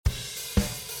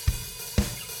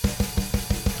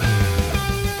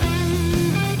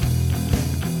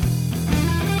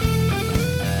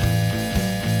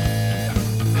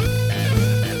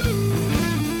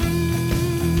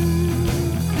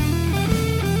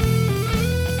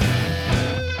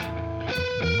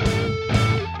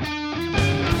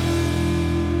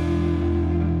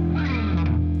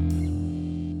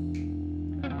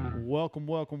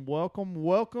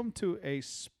welcome to a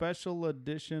special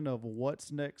edition of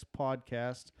What's Next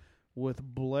podcast with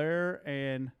Blair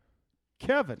and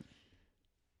Kevin.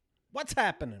 What's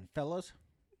happening, fellas?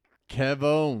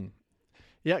 Kevon.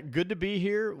 Yeah, good to be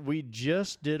here. We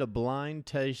just did a blind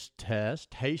taste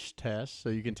test, so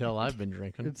you can tell I've been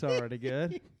drinking. It's already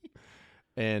good.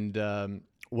 And,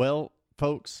 well,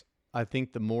 folks, I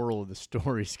think the moral of the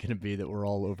story is going to be that we're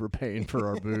all overpaying for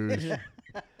our booze.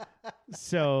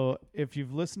 So if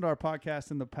you've listened to our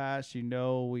podcast in the past, you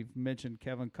know we've mentioned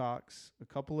Kevin Cox a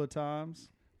couple of times,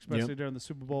 especially during the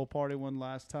Super Bowl party one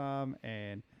last time.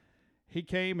 And he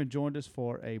came and joined us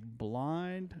for a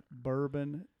blind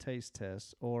bourbon taste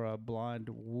test or a blind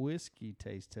whiskey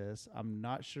taste test. I'm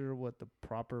not sure what the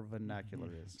proper vernacular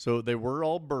is. So they were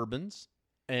all bourbons.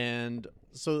 And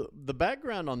so the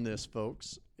background on this,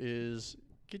 folks, is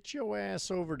get your ass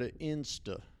over to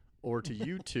Insta or to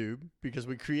YouTube because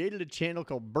we created a channel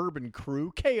called Bourbon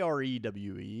Crew,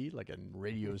 Krewe, like a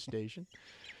radio station,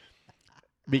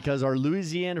 because our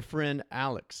Louisiana friend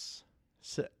Alex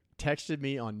texted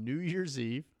me on New Year's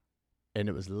Eve, and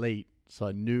it was late, so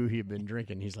I knew he had been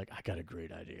drinking. He's like, I got a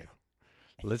great idea.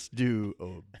 Let's do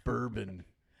a bourbon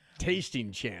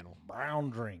tasting channel.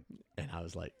 Brown drink. And I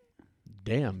was like,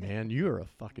 damn, man, you are a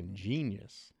fucking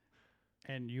genius.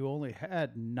 And you only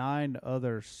had 9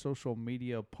 other social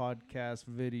media, podcast,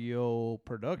 video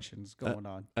productions going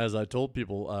on. As I told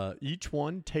people, each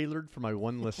one tailored for my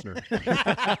one listener.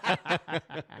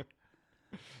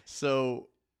 So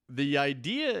the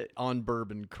idea on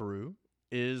Bourbon Crew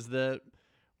is that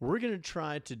we're going to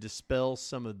try to dispel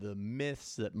some of the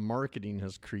myths that marketing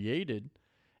has created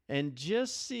and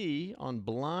just see on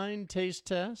blind taste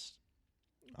tests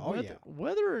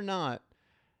whether or not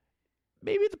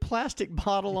maybe the plastic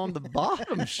bottle on the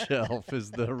bottom shelf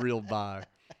is the real buy.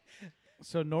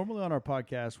 So normally on our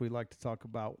podcast, we like to talk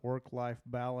about work-life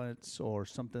balance or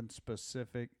something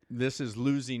specific. This is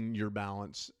losing your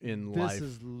balance in life. This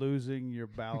is losing your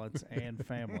balance and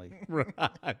family. Right,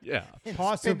 yeah. And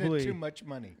Possibly spending too much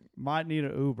money. Might need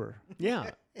an Uber.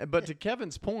 Yeah, but to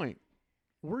Kevin's point,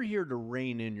 we're here to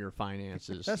rein in your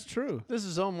finances. That's true. This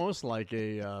is almost like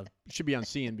should be on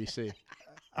CNBC.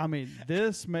 I mean,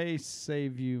 this may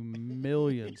save you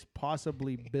millions,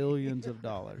 possibly billions of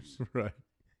dollars. Right.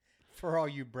 For all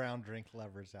you brown drink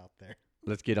lovers out there.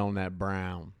 Let's get on that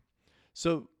brown.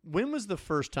 So when was the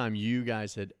first time you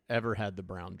guys had ever had the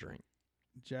brown drink?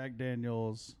 Jack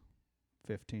Daniels,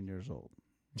 15 years old.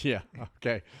 Yeah.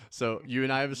 Okay. So you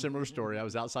and I have a similar story. I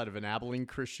was outside of an Abilene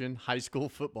Christian high school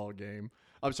football game.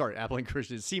 I'm sorry, Abilene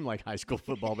Christian. It seemed like high school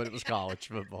football, but it was college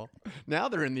football. Now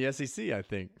they're in the SEC, I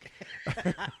think.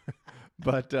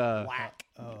 But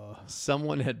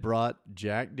someone had brought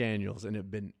Jack Daniels and it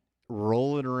had been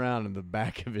rolling around in the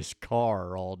back of his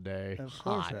car all day. Of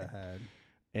course hot. I had.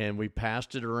 And we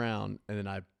passed it around, and then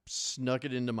I snuck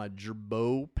it into my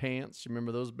Gerbeau pants. You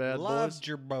remember those bad Love boys?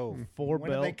 Gerbeau. 4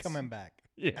 When belts. are they coming back?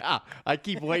 Yeah, I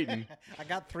keep waiting. I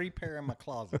got 3 pair in my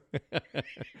closet.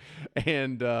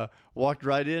 And walked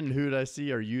right in. Who did I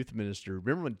see? Our youth minister.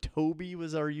 Remember when Toby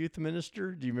was our youth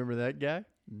minister? Do you remember that guy?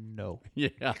 No. Yeah,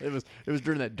 it was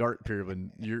during that dark period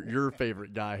when your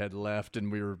favorite guy had left,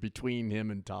 and we were between him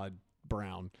and Todd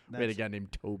Brown. We had a guy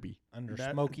named Toby. Under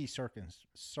smoky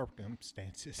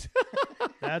circumstances.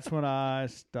 That's when I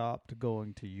stopped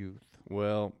going to youth.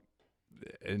 Well,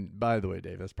 and by the way,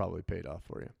 Dave, that's probably paid off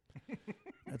for you.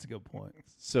 That's a good point.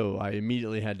 So I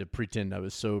immediately had to pretend I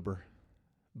was sober.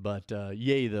 But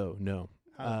yay, though, no.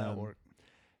 How did that work?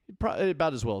 Probably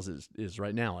about as well as it is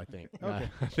right now, I think. Okay.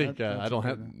 I think That's I don't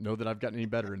okay. know that I've gotten any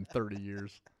better in 30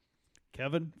 years.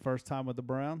 Kevin, first time with the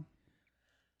Brown?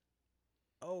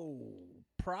 Oh,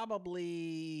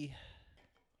 probably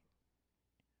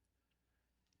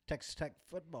Texas Tech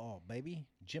football, baby.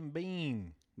 Jim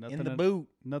Beam in the boot.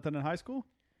 Nothing in high school?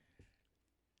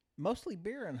 Mostly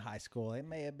beer in high school. It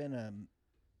may have been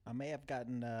I may have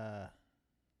gotten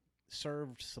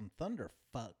served some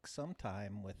Thunderfuck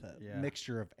sometime with a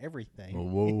mixture of everything.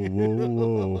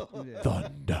 Whoa. Yeah.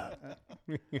 Thunder.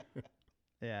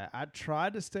 Yeah, I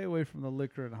tried to stay away from the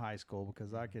liquor in high school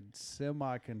because I could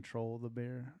semi-control the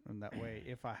beer. And that way,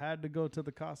 if I had to go to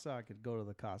the casa, I could go to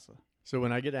the casa. So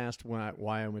when I get asked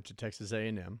why I went to Texas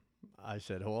A&M, I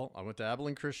said, well, I went to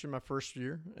Abilene Christian my first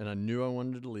year, and I knew I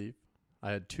wanted to leave.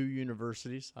 I had 2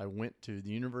 universities. I went to the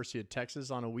University of Texas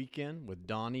on a weekend with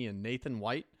Donnie and Nathan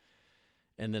White,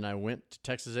 and then I went to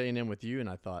Texas A&M with you, and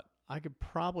I thought, I could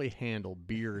probably handle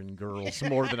beer and girls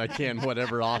more than I can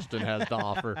whatever Austin has to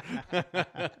offer.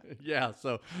 Yeah,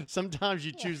 so sometimes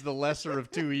you choose the lesser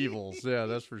of 2 evils. Yeah,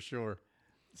 that's for sure.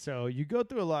 So you go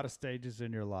through a lot of stages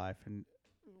in your life, and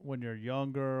when you're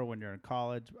younger, when you're in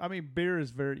college. I mean, beer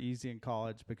is very easy in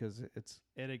college because it's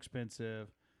inexpensive.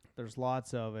 There's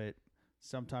lots of it.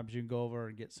 Sometimes you can go over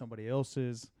and get somebody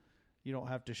else's. You don't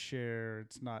have to share.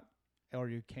 It's not, or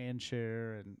you can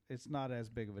share, and it's not as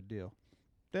big of a deal.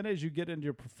 Then as you get into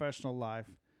your professional life,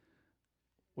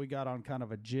 we got on kind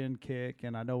of a gin kick,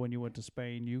 and I know when you went to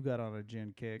Spain, you got on a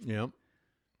gin kick. Yep.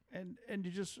 And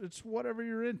you just, it's whatever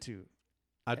you're into.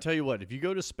 I tell you what, if you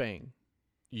go to Spain,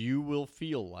 you will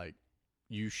feel like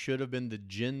you should have been the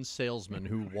gin salesman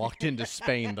who walked into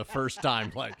Spain the first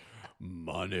time, like,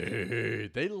 money.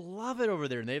 They love it over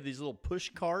there, and they have these little push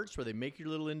carts where they make your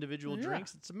little individual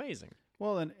drinks. It's amazing.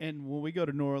 Well, and when we go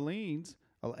to New Orleans,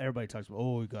 everybody talks about,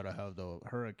 we got to have the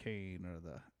hurricane or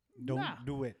the... Don't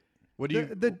do it. What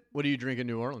do you drink in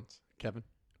New Orleans, Kevin?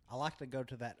 I like to go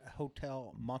to that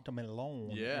Hotel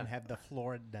Montemelon and have the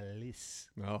Fleur de Lis.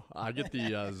 No, I get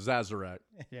the Zazarak.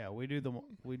 Yeah, we do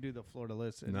the Fleur de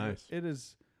Lis. Nice. It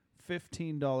is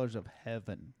 $15 of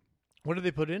heaven. What do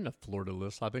they put in a Fleur de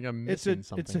Lis? I think I'm missing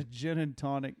something. It's a gin and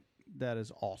tonic that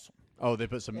is awesome. Oh, they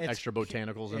put some extra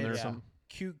botanicals in there or something?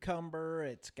 Cucumber.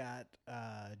 It's got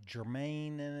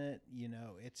germain in it. You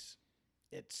know, it's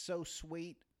so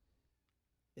sweet.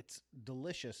 It's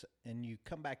delicious. And you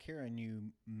come back here and you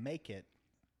make it.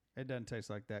 It doesn't taste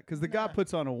like that because the guy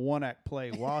puts on a one-act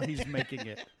play while he's making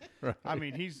it. Right. I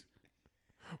mean, he's...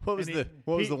 What was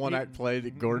the one-act play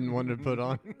that Gordon wanted to put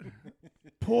on?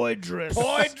 Poydras.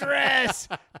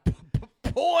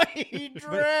 Poydras.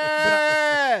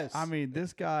 I mean,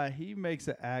 this guy, he makes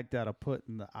an act out of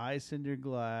putting the ice in your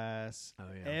glass. Oh,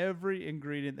 yeah. Every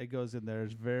ingredient that goes in there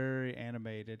is very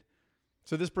animated.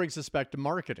 So this brings us back to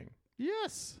marketing.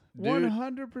 Yes. Dude,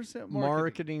 100%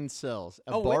 marketing sells.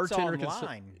 A bartender bartender it's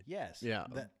online. Yes. Yeah.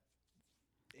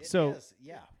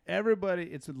 Everybody,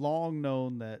 it's long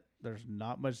known that there's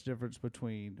not much difference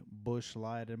between Busch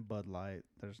Light and Bud Light.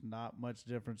 There's not much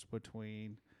difference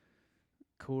between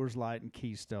Coors Light and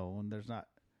Keystone. There's not.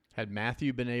 Had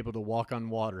Matthew been able to walk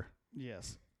on water?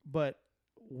 Yes. But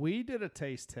we did a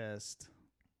taste test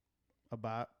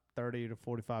about 30 to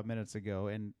 45 minutes ago,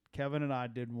 and Kevin and I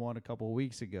did one a couple of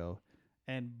weeks ago,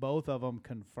 and both of them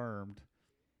confirmed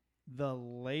the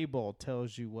label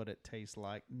tells you what it tastes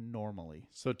like normally.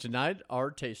 So tonight,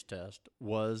 our taste test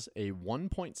was a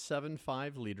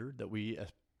 1.75 liter that we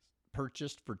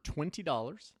purchased for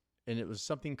 $20, and it was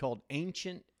something called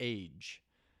Ancient Age.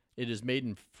 It is made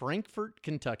in Frankfort,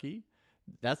 Kentucky.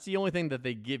 That's the only thing that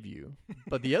they give you.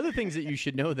 But the other things that you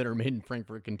should know that are made in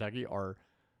Frankfort, Kentucky are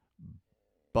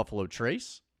Buffalo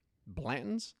Trace,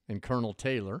 Blanton's, and Colonel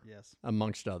Taylor, yes,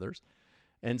 amongst others.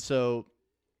 And so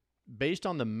based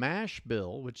on the mash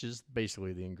bill, which is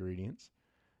basically the ingredients,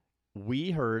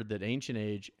 we heard that Ancient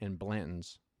Age and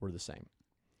Blanton's were the same.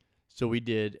 So we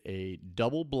did a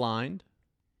double blind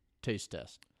taste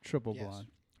test. Triple blind.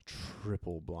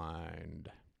 Triple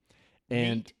blind.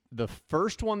 And the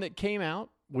first one that came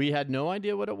out, we had no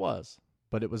idea what it was,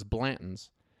 but it was Blanton's.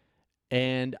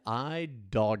 And I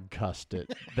dog cussed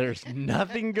it. There's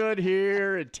nothing good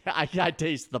here. I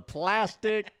taste the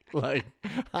plastic. Like,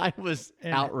 I was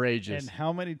outrageous. And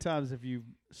how many times have you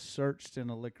searched in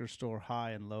a liquor store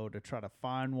high and low to try to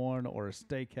find one, or a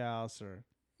steakhouse? Or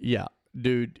yeah,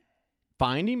 dude,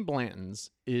 finding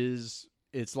Blanton's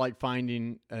it's like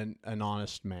finding an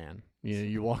honest man. You know,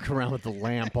 you walk around with a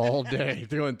lamp all day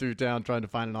going through town trying to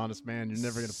find an honest man. You're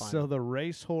never going to find So him. the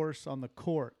racehorse on the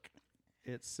cork,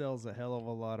 it sells a hell of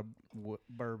a lot of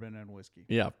bourbon and whiskey.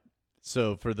 Yeah.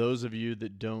 So for those of you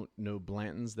that don't know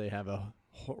Blanton's, they have a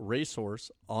racehorse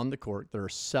on the cork. There are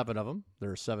 7 of them.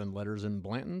 There are 7 letters in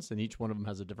Blanton's, and each one of them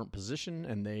has a different position,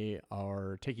 and they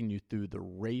are taking you through the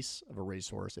race of a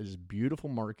racehorse. It is beautiful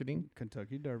marketing.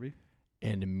 Kentucky Derby.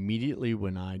 And immediately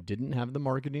when I didn't have the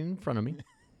marketing in front of me,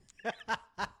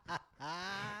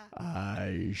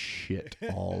 I shit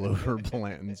all over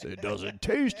Blanton's. It doesn't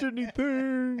taste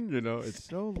anything. You know, it's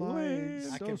so light.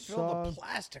 I so can feel soft. the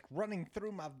plastic running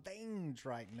through my veins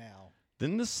right now.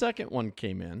 Then the second one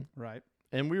came in. Right.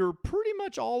 And we were pretty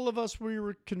much, all of us, we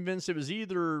were convinced it was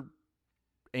either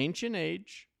Ancient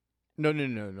Age. No.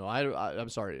 I'm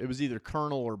sorry. It was either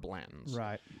Colonel or Blanton's.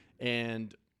 Right.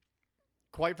 And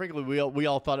quite frankly, we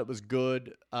all thought it was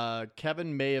good.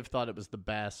 Kevin may have thought it was the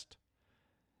best.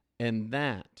 And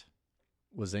that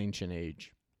was Ancient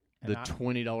Age, the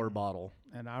 $20 bottle.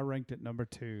 And I ranked it number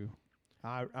 2.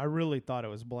 I really thought it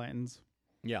was Blanton's.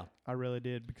 Yeah. I really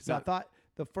did, because I thought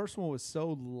the first one was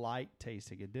so light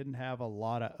tasting. It didn't have a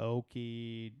lot of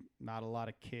oaky, not a lot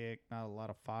of kick, not a lot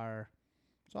of fire.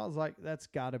 So I was like, that's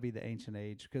got to be the Ancient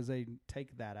Age, because they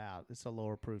take that out. It's a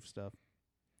lower proof stuff.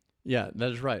 Yeah,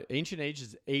 that is right. Ancient Age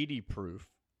is 80 proof,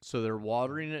 so they're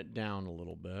watering it down a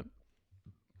little bit.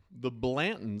 The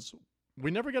Blantons,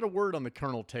 we never got a word on the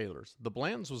Colonel Taylors. The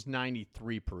Blantons was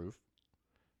 93 proof.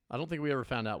 I don't think we ever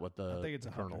found out what the I think it's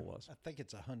 100. Colonel was. I think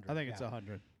it's 100. I think it's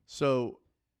 100. So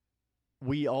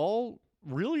we all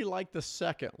really liked the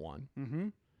second one. Mm-hmm.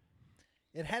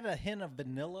 It had a hint of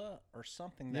vanilla or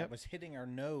something that Yep. was hitting our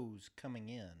nose coming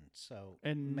in. So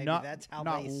And maybe not, that's how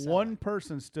not they sell one it.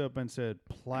 person stood up and said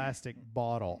plastic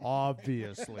bottle,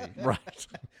 obviously. Right.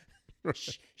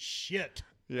 Shit.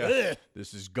 Yeah.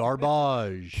 This is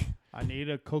garbage. I need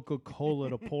a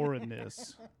Coca-Cola to pour in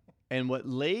this. And what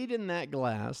laid in that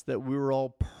glass that we were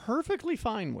all perfectly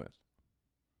fine with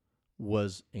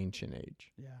was Ancient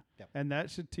Age. Yeah. Yep. And that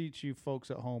should teach you folks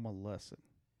at home a lesson.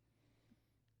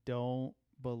 Don't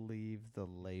believe the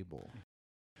label.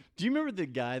 Do you remember the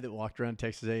guy that walked around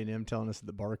Texas A&M telling us that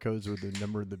the barcodes were the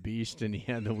number of the beast and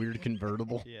he had the weird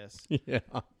convertible? Yes. Yeah.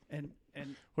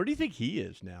 And Where do you think he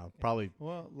is now? Probably.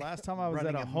 well, last time I was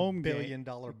Running at a home game.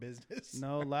 billion-dollar business.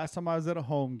 No, last time I was at a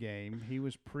home game, he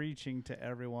was preaching to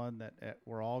everyone that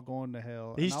we're all going to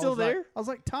hell. He's And I still was like- there? I was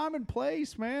like, time and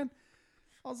place, man.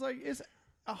 I was like, it's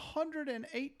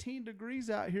 118 degrees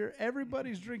out here.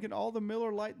 Everybody's drinking all the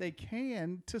Miller Lite they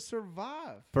can to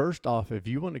survive. First off, if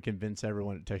you want to convince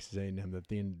everyone at Texas A&M that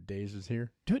the end of days is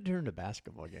here, do it during a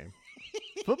basketball game.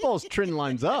 Football's trend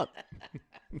lines up.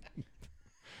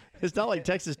 It's not like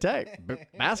Texas Tech.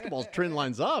 Basketball's trend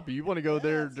lines up. You want to go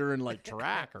there during like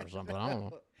track or something. I don't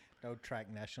know. No, track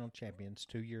national champions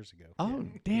 2 years ago. Oh,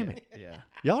 damn it. Yeah.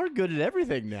 Y'all are good at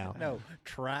everything now. No,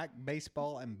 track,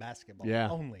 baseball, and basketball. Yeah.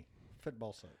 Only.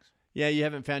 Football sucks. Yeah, you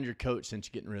haven't found your coach since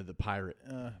getting rid of the Pirate.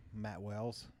 Matt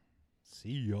Wells.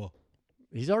 See ya.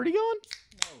 He's already gone?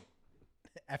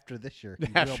 After this year. he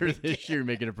will After be. this year,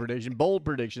 making a prediction. Bold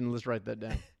prediction. Let's write that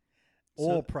down.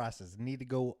 Oil prices need to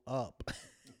go up.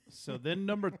 So then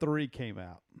number 3 came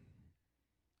out.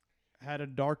 Had a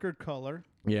darker color.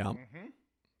 Yeah.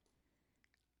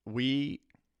 We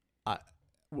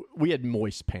had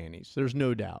moist panties. There's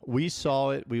no doubt. We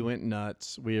saw it. We went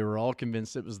nuts. We were all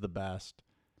convinced it was the best.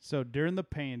 So during the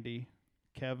Pandy,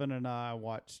 Kevin and I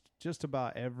watched just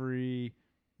about every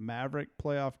Maverick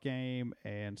playoff game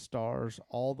and Stars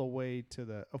all the way to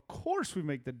the. Of course, we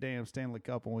make the damn Stanley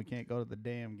Cup when we can't go to the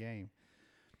damn game.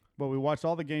 But we watched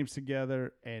all the games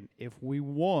together, and if we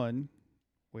won,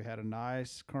 we had a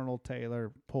nice Colonel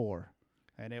Taylor pour.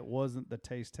 And it wasn't the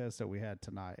taste test that we had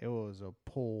tonight. It was a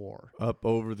pour. Up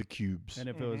over the cubes. And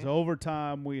if it was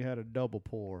overtime, we had a double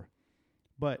pour.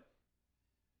 But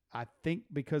I think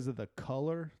because of the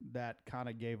color, that kind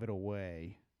of gave it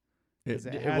away. 'Cause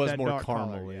It had was that more dark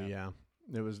color, caramely, yeah.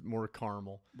 It was more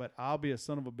caramel. But I'll be a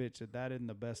son of a bitch that isn't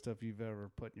the best stuff you've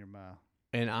ever put in your mouth.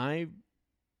 And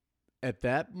at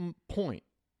that point,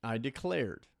 I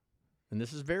declared, and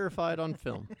this is verified on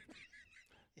film,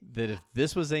 that if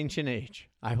this was Ancient Age,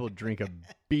 I will drink a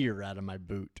beer out of my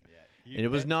boot. And it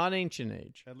was not Ancient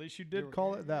Age. At least you did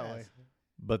call it that way.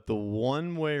 But the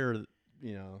one where,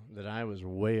 that I was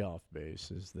way off base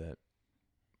is that,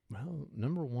 well,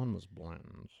 number 1 was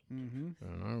Blanton's. Mm-hmm.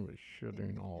 And I was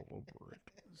shitting all over it.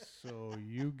 So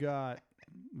you got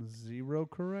 0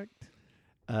 correct?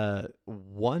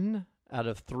 1 out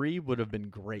of 3 would have been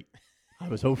great. I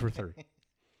was over 3.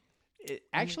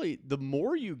 Actually, the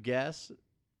more you guess,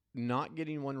 not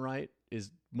getting one right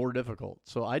is more difficult.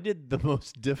 So I did the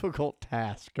most difficult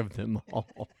task of them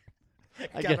all.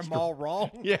 I Got guess them all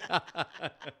wrong. Yeah.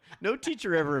 No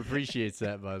teacher ever appreciates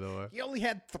that, by the way. You only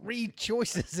had 3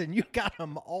 choices, and you got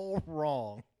them all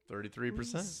wrong.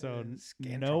 33%. So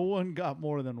Scantron. no one got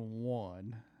more than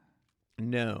 1.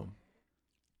 No.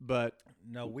 But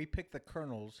No, we picked the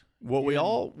Colonels. what we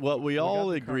all got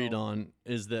the agreed Colonel. on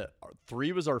is that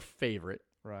 3 was our favorite.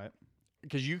 Right.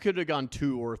 Because you could have gone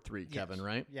 2 or 3, Kevin, Yes.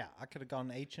 right? Yeah, I could have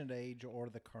gone Ancient Age or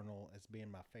the Colonel as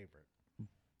being my favorite.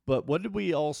 But what did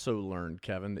we also learn,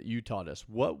 Kevin, that you taught us?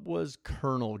 What was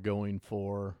Colonel going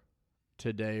for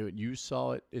today? You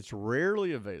saw it. It's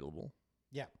rarely available.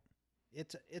 Yeah,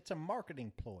 it's a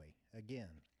marketing ploy again.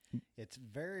 It's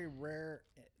very rare.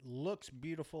 It looks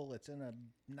beautiful. It's in a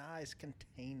nice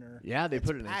container. Yeah, they It's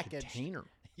put it in a packaged. container.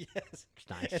 Yes, It's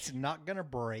nice. it's not gonna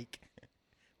break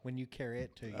when you carry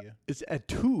it to you. It's a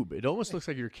tube. It almost looks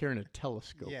like you're carrying a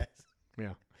telescope. Yes,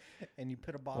 Yeah. and you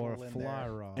put a bottle Or a in fly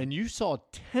there. rod. And you saw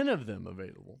 10 of them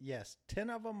available. Yes, 10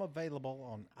 of them available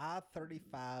on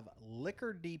I-35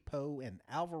 Liquor Depot in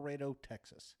Alvarado,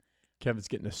 Texas. Kevin's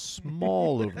getting a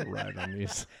small override on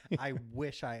these. I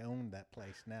wish I owned that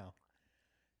place now.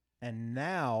 And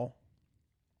now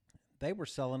they were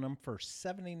selling them for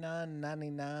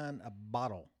 $79.99 a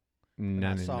bottle. And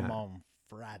I saw them 99. on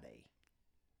Friday.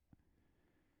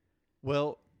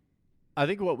 Well, I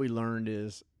think what we learned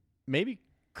is maybe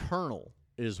Colonel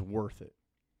is worth it.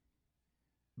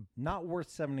 Not worth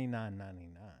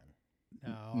 $79.99.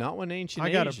 No. Not when Ancient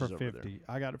I got it Age for is over there. 50.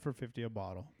 I got it for 50 a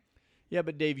bottle. Yeah,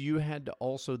 but Dave, you had to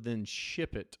also then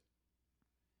ship it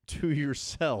to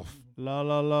yourself. La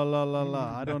la la la la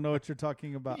la. I don't know what you're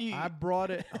talking about. You- I brought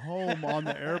it home on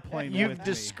the airplane You've with me.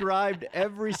 described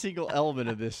every single element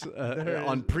of this There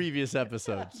on is- previous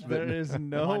episodes. There is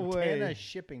no Montana way.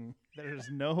 shipping, There is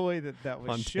no way that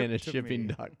was shipped to me.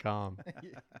 MontanaShipping.com.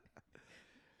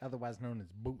 otherwise known as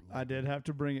bootleg. I did have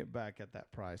to bring it back at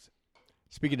that price.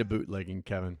 Speaking of bootlegging,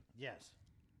 Kevin, Yes.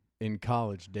 in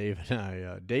college, Dave and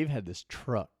I, Dave had this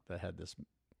truck that had this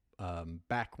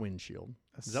back windshield.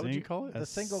 Is that what you call it? The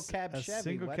single cab a Chevy,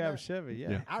 single wasn't cab it? Chevy, yeah.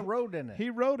 Yeah. I rode in it. He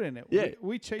rode in it. Yeah.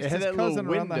 We chased It had his that little cousin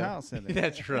around the window. house in it.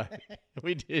 That's right.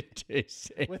 We did chase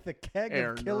it. with a keg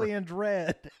Aaron of Killian's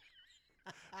Red.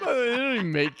 Well, they don't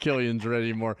even make Killian's Red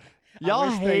anymore. I Y'all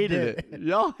wish they hated did. it.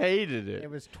 Y'all hated it. It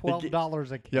was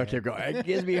 $12 a keg. Y'all kept going, it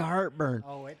gives me heartburn.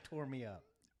 Oh, it tore me up.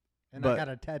 And But I got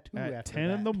a tattoo At after 10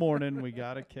 in that. the morning, we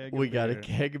got a keg. We of got a beer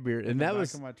keg of beer. in And the that back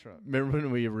was, of my truck. remember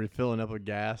when we were filling up with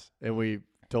gas and we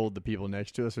told the people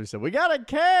next to us, we said, we got a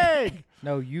keg.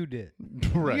 No, you did.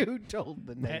 Right. You told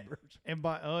the neighbors. And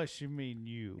by us, you mean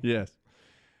you. Yes.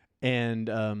 And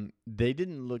they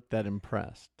didn't look that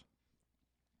impressed.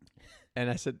 And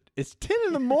I said, it's 10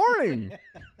 in the morning.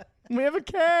 We have a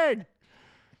keg.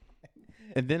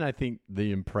 And then I think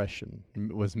the impression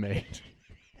was made.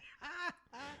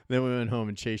 Then we went home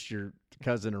and chased your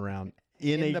cousin around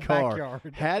in In a the car. backyard.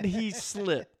 Had he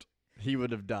slipped, he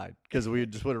would have died because we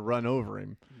just would have run over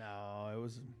him. No, it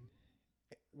was.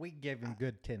 We gave him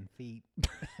good 10 feet.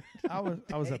 I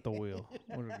was at the wheel.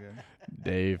 We're good.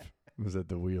 Dave was at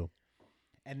the wheel.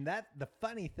 And that the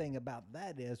funny thing about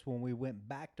that is when we went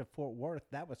back to Fort Worth,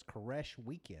 that was Koresh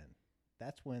weekend.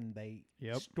 That's when they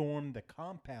Yep. stormed the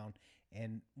compound.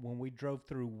 And when we drove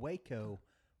through Waco,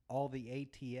 all the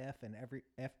ATF and every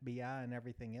FBI and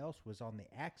everything else was on the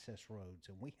access roads,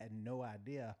 and we had no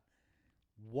idea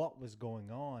what was going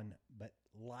on. But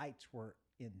lights were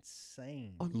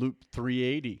insane. On loop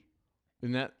 380.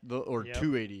 Isn't that or Yep.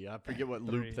 280? I forget what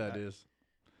loop Three, that that- is.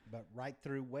 But right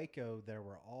through Waco, there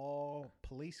were all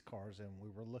police cars, and we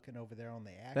were looking over there on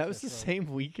the access. That was the road. same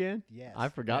weekend? Yes.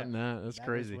 I've forgotten that. That's That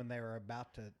crazy. was when they were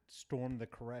about to storm the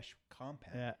Koresh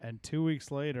compound. Yeah, and 2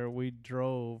 weeks later, we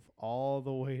drove all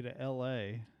the way to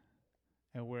L.A.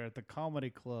 and we're at the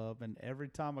comedy club. And every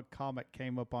time a comic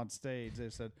came up on stage, they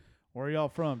said, "Where are y'all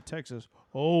from?" Texas.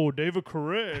 Oh, David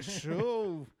Koresh.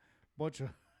 Oh, bunch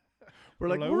of. We're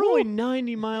like, like, we're "Woo." only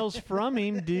 90 miles from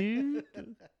him, dude.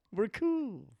 We're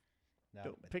cool. No,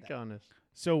 Don't but pick that- on us.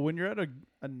 So when you're at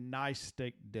a nice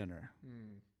steak dinner,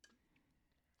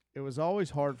 it was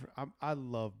always hard for. I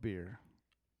love beer.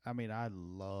 I mean, I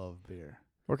love beer.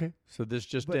 Okay, so this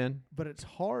just But- in. But it's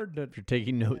hard to. If you're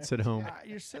taking notes at home.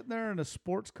 You're sitting there in a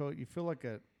sports coat. You feel like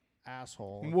a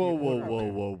asshole. if Whoa, you whoa, order whoa,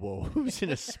 beer. whoa, whoa. Who's in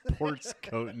a sports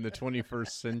coat in the 21st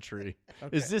century?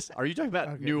 Okay. Is this, are you talking about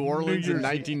Okay. New Orleans in Year's-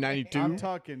 1992? I'm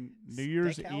talking New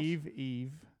Year's Steakhouse?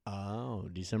 Eve. Oh,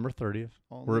 December 30th.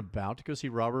 Only, We're about to go see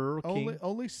Robert Earl King.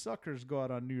 only suckers go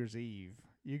out on New Year's Eve.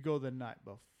 You go the night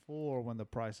before when the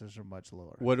prices are much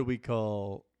lower. What do we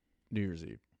call New Year's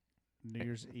Eve? New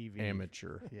Year's Eve.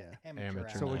 Amateur. Yeah.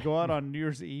 Amateur So we night. go out on New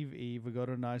Year's Eve. We go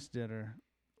to a nice dinner.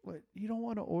 What? You don't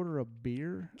want to order a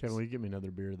beer? Kevin, will you give me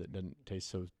another beer that doesn't taste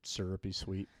so syrupy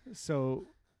sweet? So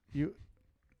you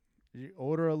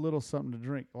order a little something to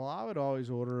drink. Well, I would always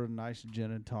order a nice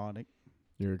gin and tonic.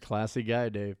 You're a classy guy,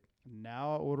 Dave.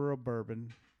 Now I order a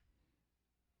bourbon.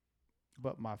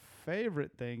 But my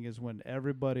favorite thing is when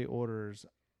everybody orders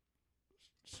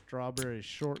strawberry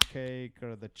shortcake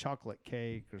or the chocolate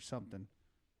cake or something.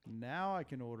 Now I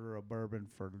can order a bourbon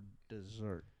for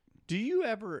dessert. Do you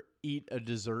ever eat a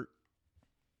dessert?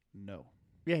 No.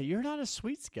 Yeah, you're not a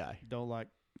sweets guy. Don't like.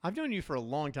 I've known you for a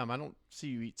long time. I don't see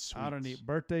you eat sweets. I don't eat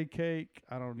birthday cake.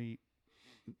 I don't eat.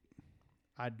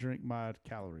 I drink my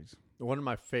calories. One of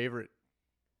my favorite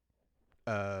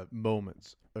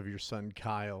moments of your son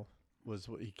Kyle was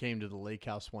he came to the lake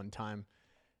house one time,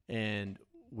 and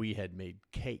we had made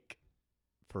cake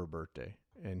for a birthday,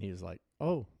 and he was like,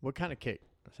 "Oh, what kind of cake?"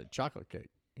 I said, "Chocolate cake."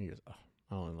 He goes, "Oh,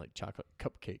 I only like chocolate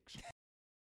cupcakes."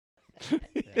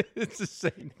 It's the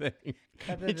same thing.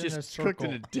 Cut He it in a just cooked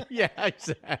in circle. yeah,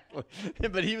 exactly.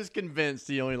 But he was convinced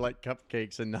he only liked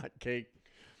cupcakes and not cake.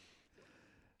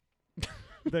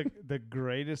 The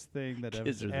greatest thing that Kids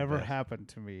has are the ever best. happened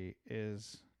to me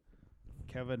is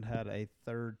Kevin had a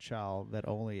third child that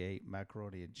only ate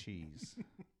macaroni and cheese.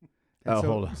 And Oh, so,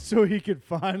 hold on. So he could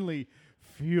finally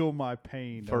feel my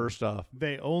pain. First off,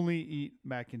 They only eat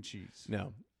mac and cheese.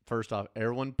 no. First off,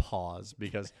 everyone pause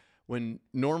because when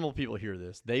normal people hear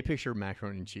this, they picture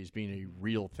macaroni and cheese being a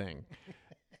real thing.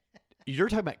 You're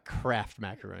talking about Kraft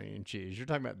macaroni and cheese. You're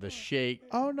talking about the shake,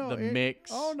 Oh no, the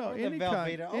mix. Oh no, Or the any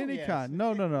kind, Velveeta. Oh, any yes. kind.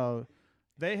 No.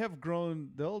 They have grown.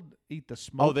 They'll eat the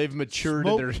smoke. Oh, they've matured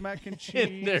in their mac and in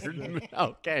cheese. their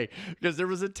okay. Because there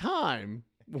was a time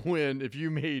when if you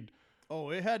made Oh,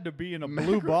 it had to be in a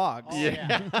blue box. Oh,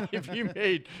 yeah, if you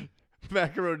made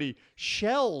macaroni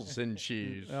shells and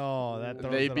cheese, Oh, that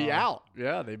throws they'd it be off. out.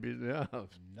 Yeah, they'd be yeah.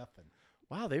 Nothing.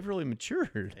 Wow, they've really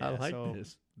matured. I Yeah, like so-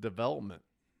 this development.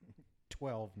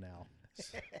 12 now.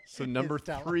 So number It's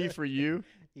not- 3 for you.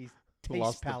 He's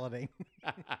Lost taste it. palating.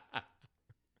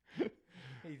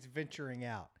 He's venturing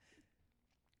out.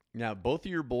 Now, both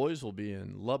of your boys will be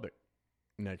in Lubbock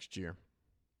next year,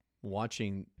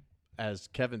 watching, as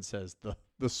Kevin says,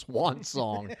 the swan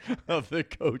song of the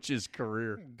coach's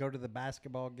career. Go to the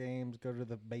basketball games. Go to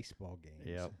the baseball games.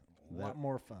 Yep. A lot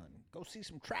more fun. Go see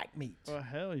some track meets. Well,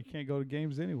 hell, you can't go to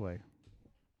games anyway.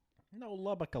 No,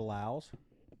 Lubbock allows.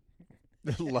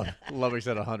 Lubbock's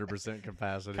at 100%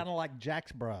 capacity. Kind of like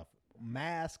Jacksboro.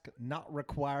 Mask not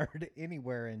required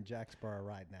anywhere in Jacksboro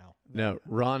right now. Now,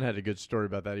 Ron had a good story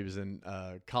about that. He was in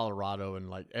Colorado, and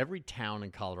like every town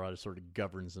in Colorado sort of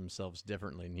governs themselves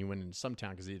differently. And he went into some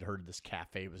town because he'd heard this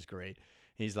cafe was great.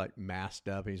 He's like masked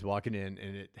up. He's walking in,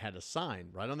 and it had a sign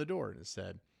right on the door, and it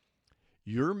said,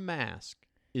 "Your mask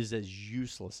is as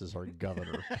useless as our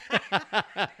governor."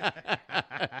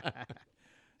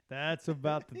 That's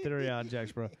about the theory on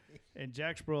Jacksboro. In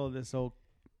Jacksboro, this old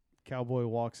cowboy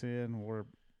walks in.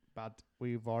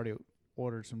 We've already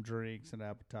ordered some drinks and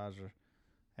appetizer,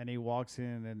 and he walks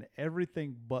in, and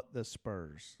everything but the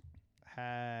spurs,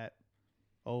 hat,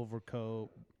 overcoat,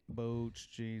 boots,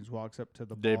 jeans. Walks up to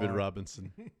the David bar.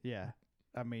 Robinson. Yeah,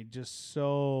 I mean, just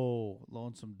so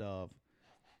lonesome dove.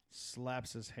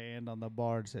 Slaps his hand on the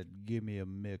bar and said, "Give me a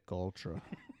Mick Ultra."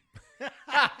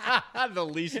 The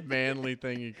least manly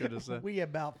thing he could have said. We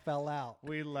about fell out.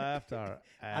 We laughed our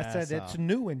I ass said it's off.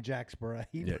 new in Jacksboro.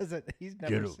 He Yeah. doesn't. He's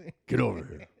never seen. Get over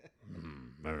here.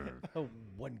 Oh,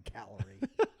 1 calorie.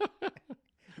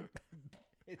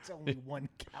 It's only 1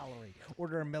 calorie.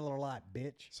 Order a Miller Lite,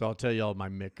 bitch. So I'll tell y'all my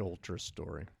Mick Ultra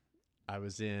story. I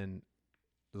was in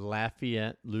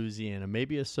Lafayette, Louisiana,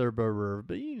 maybe a suburb,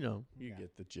 but you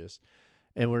get the gist.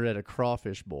 And we're at a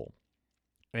crawfish bowl.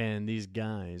 And these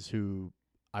guys who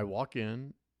I walk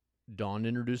in, Dawn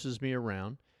introduces me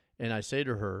around, and I say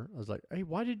to her, I was like, "Hey,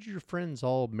 why did your friends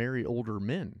all marry older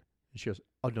men?" And she goes,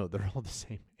 "Oh, no, they're all the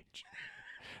same age."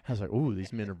 I was like, "Ooh,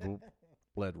 these men have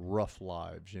led rough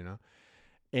lives, you know?"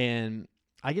 And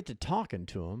I get to talking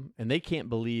to them, and they can't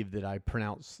believe that I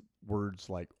pronounce words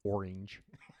like orange.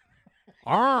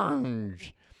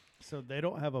 Orange. So they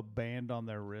don't have a band on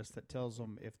their wrist that tells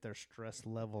them if their stress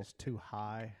level's too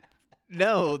high.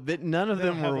 No, that none of They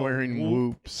don't them were have a wearing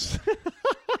whoop. whoops.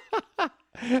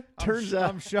 Turns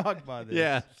I'm out, shocked by this.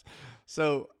 yeah.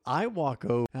 So I walk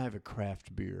over. I have a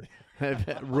craft beer. I have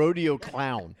a Rodeo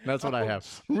Clown. That's what I have.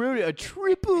 Rodeo, a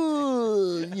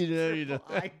triple. You know.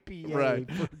 IPA Right.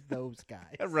 for those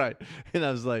guys. Right. And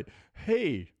I was like,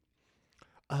 "Hey,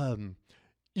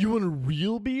 you want a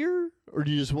real beer, or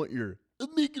do you just want your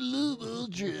Michelob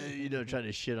Ultra?" You know, trying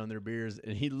to shit on their beers.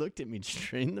 And he looked at me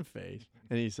straight in the face,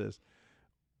 and he says,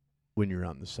 "When you're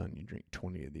out in the sun, you drink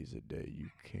 20 of these a day. You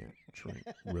can't drink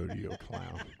Rodeo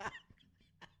Clown."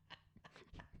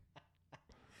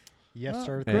 Yes,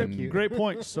 sir. And- Thank you. Great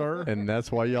point, sir. And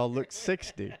that's why y'all look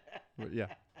 60. But yeah.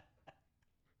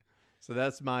 So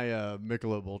that's my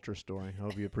Michelob Ultra story. I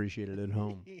hope you appreciate it at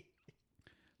home.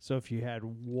 So if you had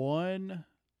one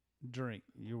drink,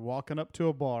 you're walking up to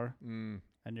a bar Mm.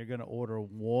 and you're going to order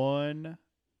one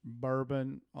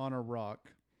bourbon on a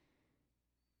rock,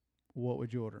 what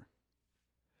would you order?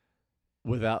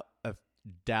 Without a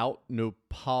doubt, no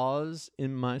pause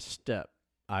in my step,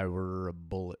 I order a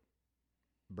Bullet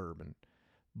bourbon.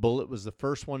 Bullet was the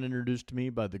first one introduced to me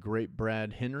by the great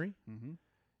Brad Henry,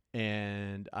 Mm-hmm.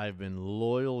 and I've been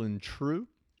loyal and true.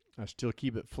 I still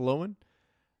keep it flowing.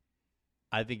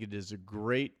 I think it is a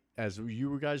great, as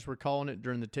you guys were calling it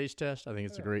during the taste test, I think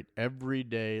it's a great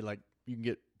everyday, like you can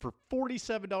get, for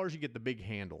 $47, you get the big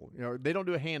handle. You know, they don't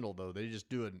do a handle, though. They just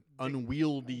do an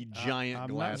unwieldy giant I'm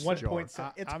not glass one jar. point-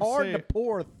 It's I'm hard saying- to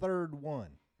pour a third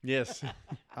one. Yes.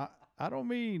 I don't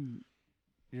mean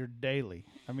your daily.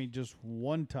 I mean just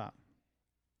one time.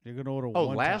 You're going to order Oh,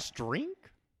 one last drink?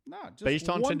 time. No, just based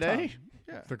on one today? time.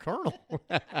 Yeah. The Colonel.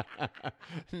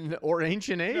 Or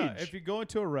Ancient Age. No, if you go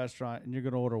into a restaurant and you're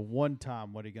going to order one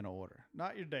time, what are you going to order?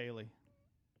 Not your daily.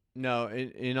 No,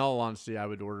 in all honesty, I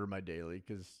would order my daily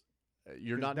because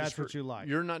you're 'Cause not. that's what you like.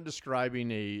 You're not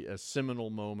describing a seminal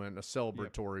moment, a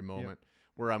celebratory moment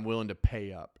where I'm willing to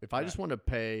pay up. If I just want to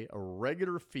pay a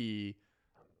regular fee,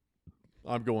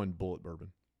 I'm going Bullet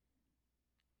Bourbon.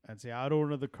 And see, I'd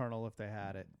order the Colonel if they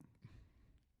had it,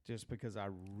 just because I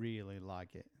really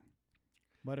like it.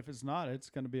 But if it's not, it's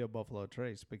going to be a Buffalo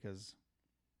Trace because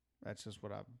that's just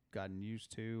what I've gotten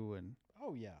used to. And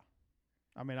Oh yeah.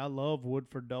 I mean, I love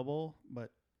Woodford Double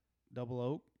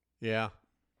Oak. Yeah.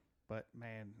 But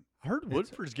man, I heard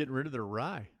Woodford's getting rid of their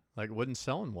rye. Like, it wasn't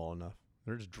selling well enough.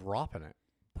 They're just dropping it.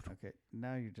 okay,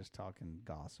 now you're just talking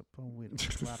gossip. Oh,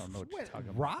 I don't know what you're talking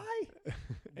about. Rye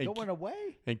And going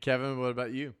away? And Kevin, what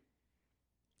about you?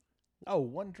 Oh,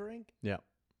 one drink? Yeah.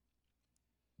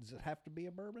 Does it have to be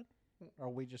a bourbon? Or are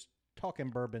we just talking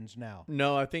bourbons now?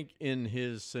 No, I think in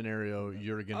his scenario,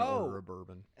 you're going to order a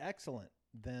bourbon. Excellent.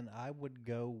 Then I would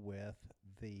go with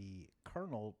the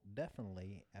Colonel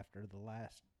definitely after the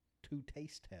last 2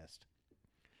 taste tests.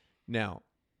 Now,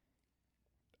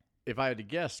 if I had to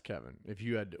guess, Kevin, if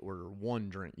you had to order one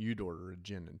drink, you'd order a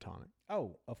gin and tonic.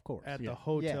 Oh, of course. At the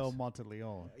Hotel Yes.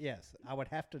 Monteleone. Yes, I would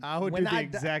have to. I would when do the I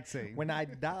exact same. When I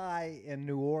die in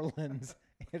New Orleans,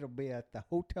 it'll be at the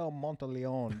Hotel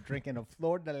Monteleone drinking a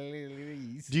Fleur de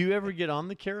Lis. Do you ever get on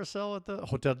the carousel at the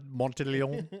Hotel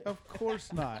Monteleone? Of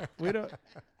course not.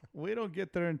 We don't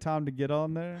get there in time to get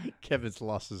on there. Kevin's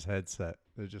lost his headset.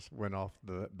 It just went off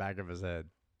the back of his head.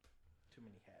 Too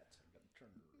many hats. I'm gonna turn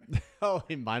it around. Oh,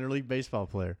 a minor league baseball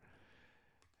player.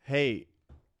 Hey,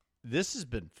 this has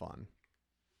been fun.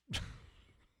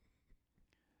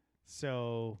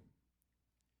 So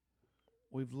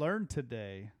we've learned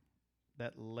today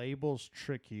that labels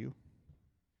trick you.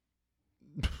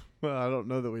 Well, I don't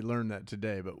know that we learned that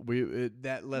today, but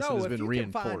that lesson has if been you can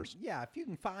reinforced. Find, if you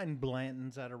can find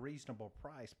Blanton's at a reasonable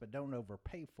price, but don't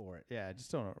overpay for it. Yeah,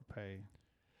 just don't overpay.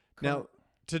 Now,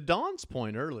 to Dawn's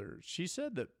point earlier, she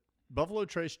said that Buffalo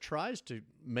Trace tries to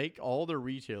make all their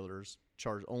retailers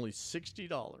charge only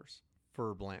 $60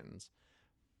 for Blanton's.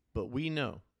 But we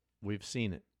know, we've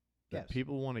seen it, that Yes.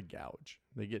 people want to gouge.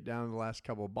 They get down to the last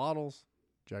couple of bottles,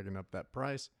 jacking up that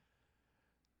price.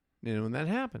 And when that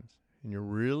happens, and you're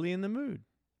really in the mood,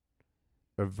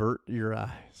 avert your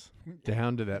eyes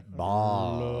down to that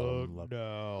bottom. Look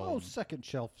down. Oh, second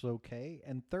shelf's okay,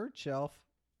 and third shelf,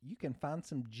 you can find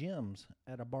some gems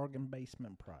at a bargain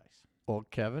basement price. Well,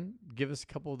 Kevin, give us a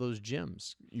couple of those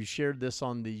gems. You shared this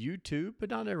on the YouTube, but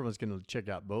not everyone's going to check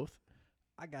out both.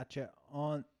 I got you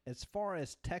on as far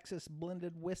as Texas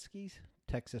blended whiskeys.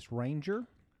 Texas Ranger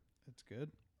That's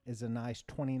good. is a nice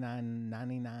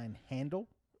 $29.99 handle,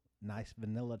 nice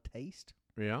vanilla taste.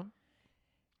 Yeah.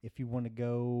 If you want to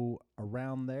go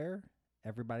around there,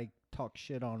 everybody talks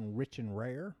shit on Rich and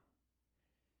Rare.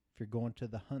 If you're going to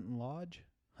the hunting lodge,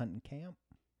 hunting camp,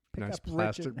 pick Nice up Rich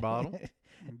plastic and- bottle.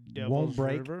 Devil's Won't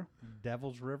break. River.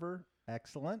 Devil's River,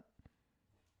 excellent.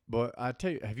 But I tell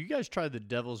you, have you guys tried the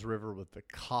Devil's River with the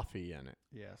coffee in it?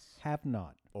 Yes. Have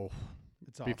not. Oh,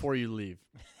 It's awesome. before you leave.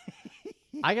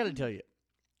 I got to tell you,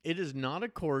 it is not a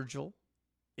cordial.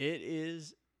 It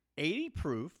is 80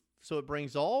 proof, so it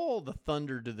brings all the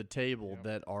thunder to the table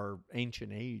that our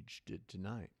Ancient Age did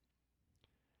tonight.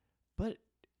 But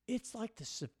it's like the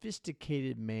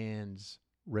sophisticated man's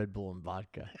Red Bull and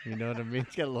vodka. You know what I mean?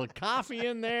 It's got a little coffee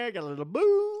in there, got a little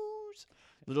booze,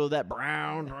 a little of that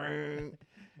brown drink.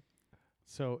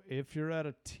 So if you're at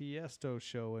a Tiesto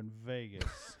show in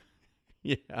Vegas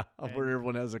Yeah, where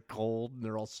everyone has a cold and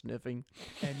they're all sniffing.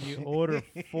 and you order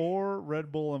 4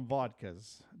 Red Bull and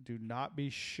vodkas, do not be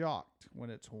shocked when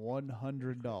it's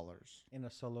 $100. In a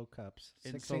solo cups.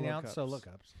 In 16-ounce solo solo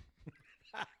cups.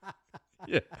 cups.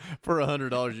 Yeah, for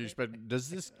 $100 you spend. Does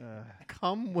this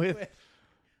come with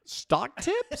stock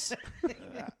tips?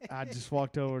 I just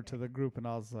walked over to the group and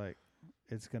I was like,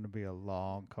 it's going to be a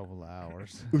long couple of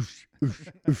hours.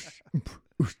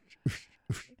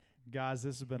 Guys,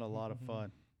 this has been a lot of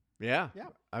fun. Yeah. Yeah.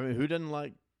 I mean, who doesn't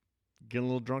like getting a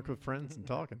little drunk with friends and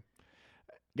talking?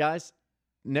 Guys,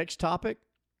 next topic,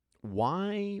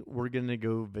 why we're going to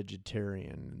go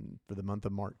vegetarian for the month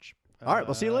of March. All right,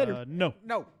 we'll see you later. No.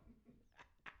 No.